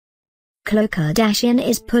Khloe Kardashian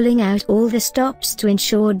is pulling out all the stops to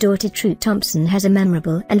ensure daughter True Thompson has a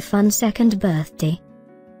memorable and fun second birthday.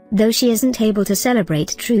 Though she isn't able to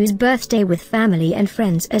celebrate True's birthday with family and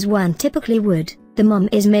friends as one typically would, the mom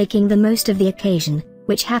is making the most of the occasion,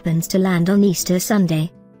 which happens to land on Easter Sunday.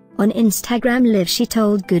 On Instagram Live she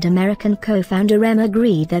told Good American co-founder Emma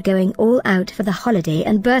Grede they're going all out for the holiday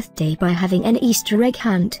and birthday by having an Easter egg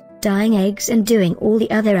hunt, dyeing eggs and doing all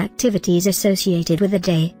the other activities associated with the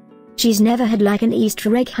day. She's never had like an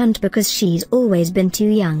Easter egg hunt because she's always been too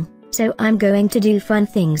young, so I'm going to do fun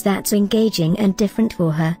things that's engaging and different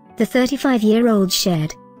for her, the 35-year-old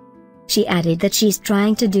shared. She added that she's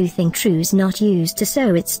trying to do things True's not used to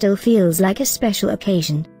so it still feels like a special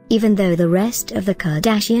occasion, even though the rest of the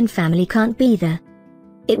Kardashian family can't be there.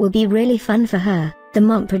 It will be really fun for her, the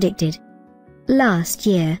mom predicted. Last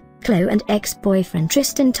year, Khloe and ex-boyfriend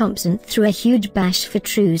Tristan Thompson threw a huge bash for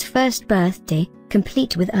True's first birthday,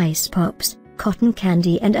 complete with ice pops, cotton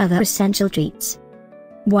candy and other essential treats.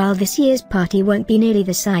 While this year's party won't be nearly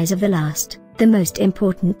the size of the last, the most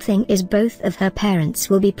important thing is both of her parents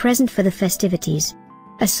will be present for the festivities.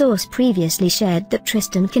 A source previously shared that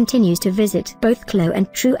Tristan continues to visit both Khloe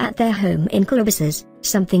and True at their home in Calabasas,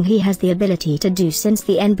 something he has the ability to do since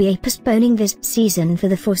the NBA postponing this season for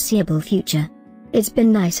the foreseeable future. It's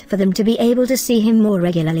been nice for them to be able to see him more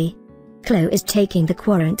regularly. Khloe is taking the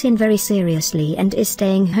quarantine very seriously and is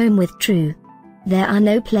staying home with True. There are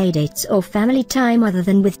no playdates or family time other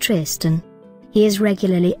than with Tristan. He is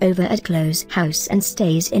regularly over at Khloe's house and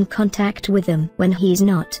stays in contact with them when he's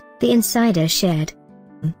not, the insider shared.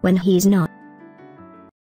 When he's not,